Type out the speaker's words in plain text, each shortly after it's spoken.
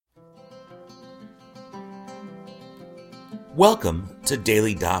Welcome to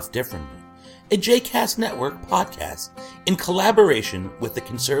Daily Daf Differently, a JCast Network podcast in collaboration with the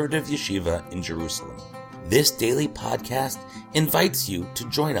Conservative Yeshiva in Jerusalem. This daily podcast invites you to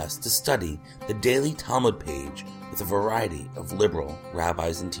join us to study the daily Talmud page with a variety of liberal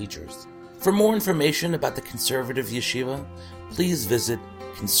rabbis and teachers. For more information about the Conservative Yeshiva, please visit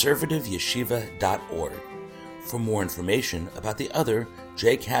conservativeyeshiva.org. For more information about the other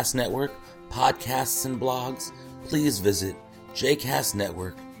JCast Network podcasts and blogs, please visit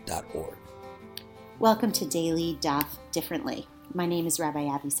jcastnetwork.org. Welcome to Daily Daf Differently. My name is Rabbi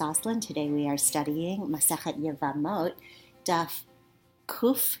Abby Soslin. Today we are studying Masechet Yevamot, Daf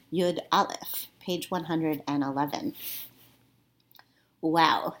Kuf Yud Aleph, page 111.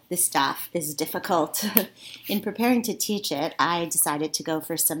 Wow, this daf is difficult. In preparing to teach it, I decided to go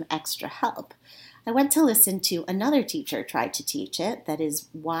for some extra help. I went to listen to another teacher try to teach it, that is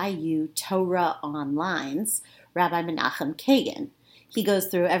YU Torah Online's Rabbi Menachem Kagan. He goes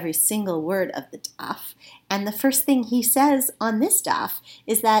through every single word of the daf, and the first thing he says on this daf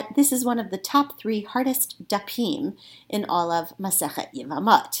is that this is one of the top 3 hardest dapim in all of Masechet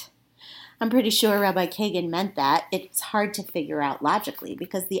Yevamot. I'm pretty sure Rabbi Kagan meant that it's hard to figure out logically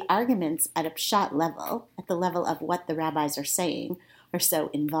because the arguments at a pshat level, at the level of what the rabbis are saying, are so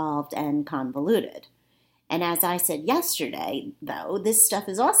involved and convoluted. And as I said yesterday, though, this stuff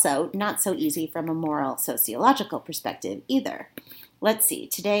is also not so easy from a moral sociological perspective either. Let's see.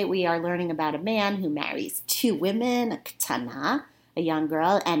 Today we are learning about a man who marries 2 women, a ketana, a young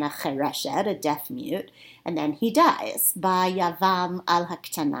girl, and a chereshet, a deaf mute, and then he dies. Ba yavam al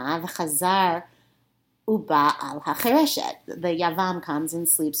haketana v'chazar uba al hachereshet. The yavam comes and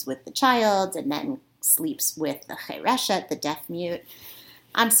sleeps with the child, and then sleeps with the chereshet, the deaf mute.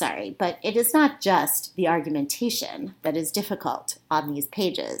 I'm sorry, but it is not just the argumentation that is difficult on these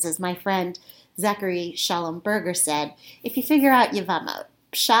pages. As my friend Zachary Shalom Berger said, if you figure out Yevamot,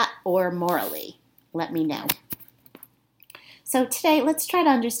 pshat or morally, let me know. So today, let's try to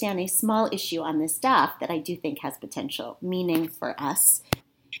understand a small issue on this daf that I do think has potential meaning for us,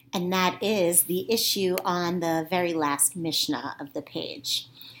 and that is the issue on the very last Mishnah of the page.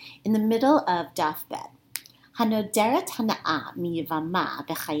 In the middle of daf bet, Hanoderet hana'a miyavama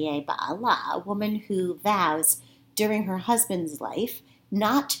b'chayei ba'ala, a woman who vows during her husband's life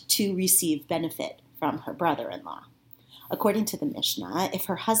not to receive benefit from her brother-in-law. According to the Mishnah, if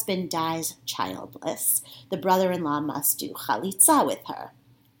her husband dies childless, the brother-in-law must do chalitza with her.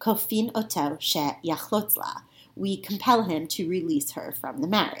 Kofin oto she yachlotzla. We compel him to release her from the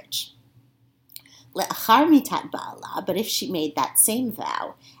marriage. Le'achar mitat ba'ala, but if she made that same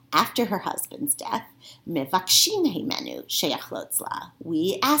vow after her husband's death, mevakshin himenu sheyachlotzla,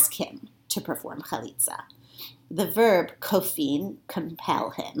 we ask him to perform chalitza. The verb kofin, compel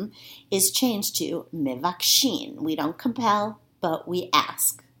him, is changed to mevakshin. We don't compel, but we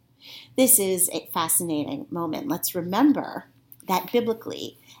ask. This is a fascinating moment. Let's remember that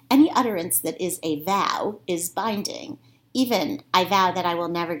biblically, any utterance that is a vow is binding. Even, I vow that I will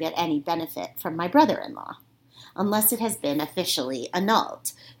never get any benefit from my brother-in-law, unless it has been officially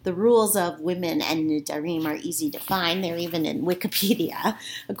annulled. The rules of women and nedarim are easy to find. They're even in Wikipedia.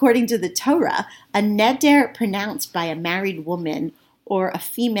 According to the Torah, a neder pronounced by a married woman or a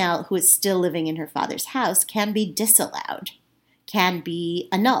female who is still living in her father's house can be disallowed, can be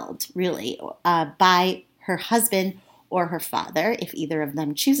annulled, really, by her husband or her father, if either of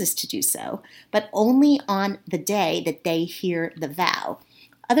them chooses to do so, but only on the day that they hear the vow.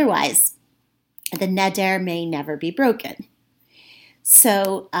 Otherwise, the neder may never be broken.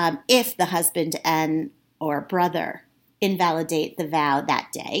 So if the husband and or brother invalidate the vow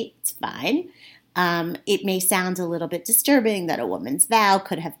that day, it's fine. It may sound a little bit disturbing that a woman's vow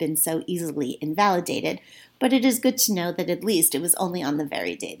could have been so easily invalidated, but it is good to know that at least it was only on the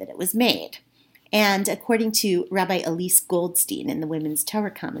very day that it was made. And according to Rabbi Elise Goldstein in the Women's Torah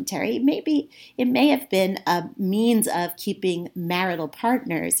Commentary, maybe it may have been a means of keeping marital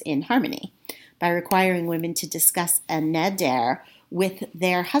partners in harmony by requiring women to discuss a neder with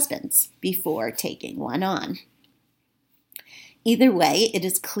their husbands before taking one on. Either way, it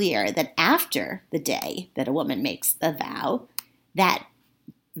is clear that after the day that a woman makes the vow, that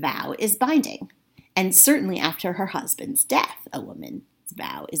vow is binding. And certainly after her husband's death, a woman's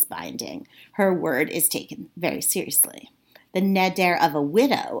vow is binding. Her word is taken very seriously. The neder of a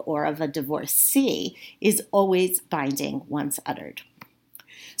widow or of a divorcee is always binding once uttered.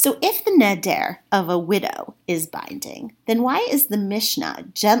 So if the neder of a widow is binding, then why is the Mishnah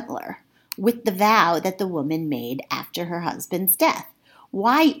gentler with the vow that the woman made after her husband's death?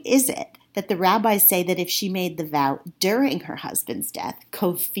 Why is it that the rabbis say that if she made the vow during her husband's death,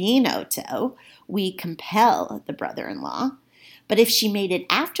 kofin oto, we compel the brother-in-law. But if she made it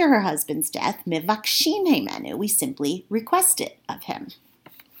after her husband's death, mivakshin hemenu, we simply request it of him.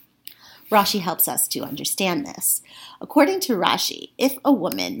 Rashi helps us to understand this. According to Rashi, if a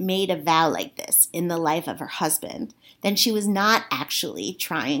woman made a vow like this in the life of her husband, then she was not actually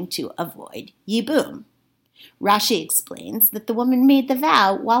trying to avoid yibum. Rashi explains that the woman made the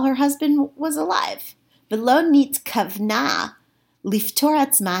vow while her husband was alive. V'lo nitkavna liftor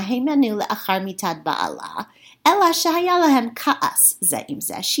atzma hemenu le'achar mitad ba'ala, ela shehaya lahem ka'as ze im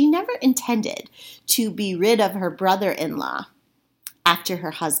ze. She never intended to be rid of her brother-in-law after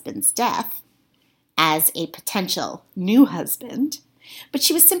her husband's death as a potential new husband, but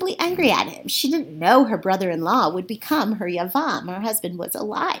she was simply angry at him. She didn't know her brother-in-law would become her yavam. Her husband was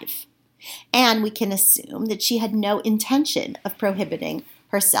alive. And we can assume that she had no intention of prohibiting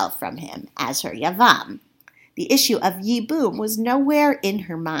herself from him as her yavam. The issue of yibum was nowhere in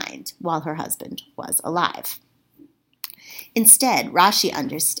her mind while her husband was alive. Instead, Rashi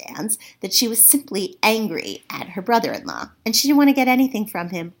understands that she was simply angry at her brother-in-law, and she didn't want to get anything from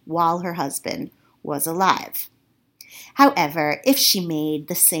him while her husband was alive. However, if she made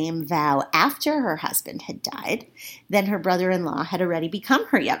the same vow after her husband had died, then her brother-in-law had already become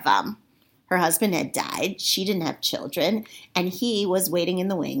her yavam. Her husband had died, she didn't have children, and he was waiting in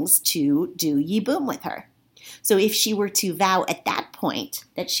the wings to do yibum with her. So if she were to vow at that point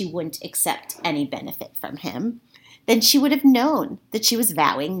that she wouldn't accept any benefit from him, then she would have known that she was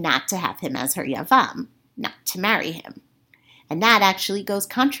vowing not to have him as her yavam, not to marry him. And that actually goes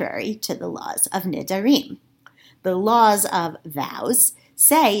contrary to the laws of nidarim. The laws of vows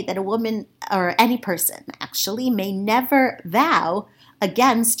say that a woman, or any person actually, may never vow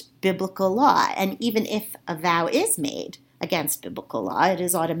against biblical law. And even if a vow is made against biblical law, it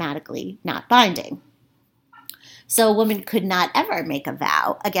is automatically not binding. So a woman could not ever make a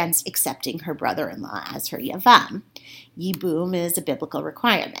vow against accepting her brother-in-law as her yavam. Yibum is a biblical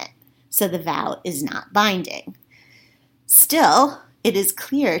requirement, so the vow is not binding. Still, it is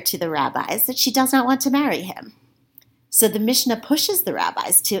clear to the rabbis that she does not want to marry him. So the Mishnah pushes the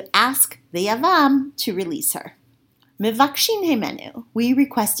rabbis to ask the yavam to release her. Mivakshin hemenu, we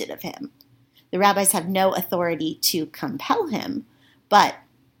requested of him. The rabbis have no authority to compel him, but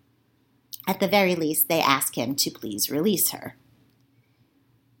at the very least, they ask him to please release her.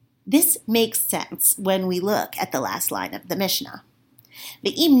 This makes sense when we look at the last line of the Mishnah.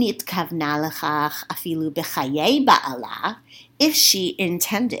 If she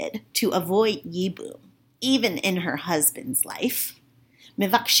intended to avoid yibum, even in her husband's life,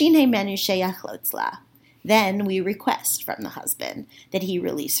 then we request from the husband that he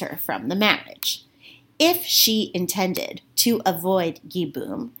release her from the marriage. If she intended to avoid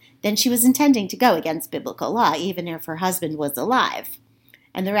yibum, then she was intending to go against biblical law, even if her husband was alive.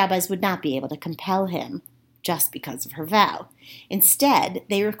 And the rabbis would not be able to compel him just because of her vow. Instead,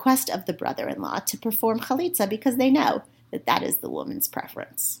 they request of the brother-in-law to perform chalitza because they know that that is the woman's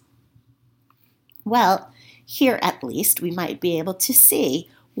preference. Well, here at least we might be able to see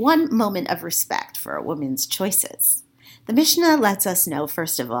one moment of respect for a woman's choices. The Mishnah lets us know,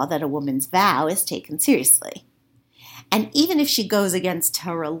 first of all, that a woman's vow is taken seriously. And even if she goes against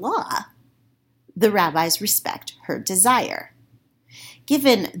Torah law, the rabbis respect her desire.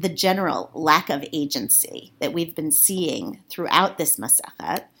 Given the general lack of agency that we've been seeing throughout this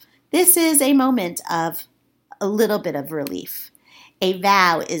Masechet, this is a moment of a little bit of relief. A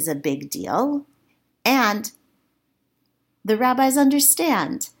vow is a big deal, and the rabbis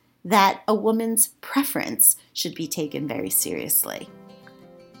understand that a woman's preference should be taken very seriously.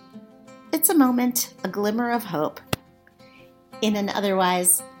 It's a moment, a glimmer of hope, in an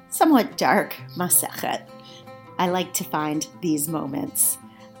otherwise somewhat dark Masechet. I like to find these moments.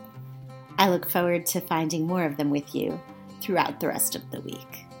 I look forward to finding more of them with you throughout the rest of the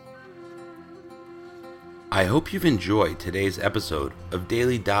week. I hope you've enjoyed today's episode of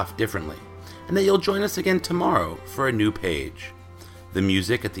Daily Daf Differently, and that you'll join us again tomorrow for a new page. The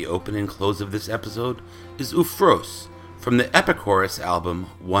music at the open and close of this episode is Ufros from the Epichorus album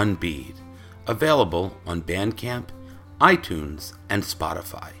One Bead, available on Bandcamp, iTunes, and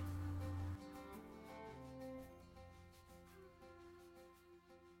Spotify.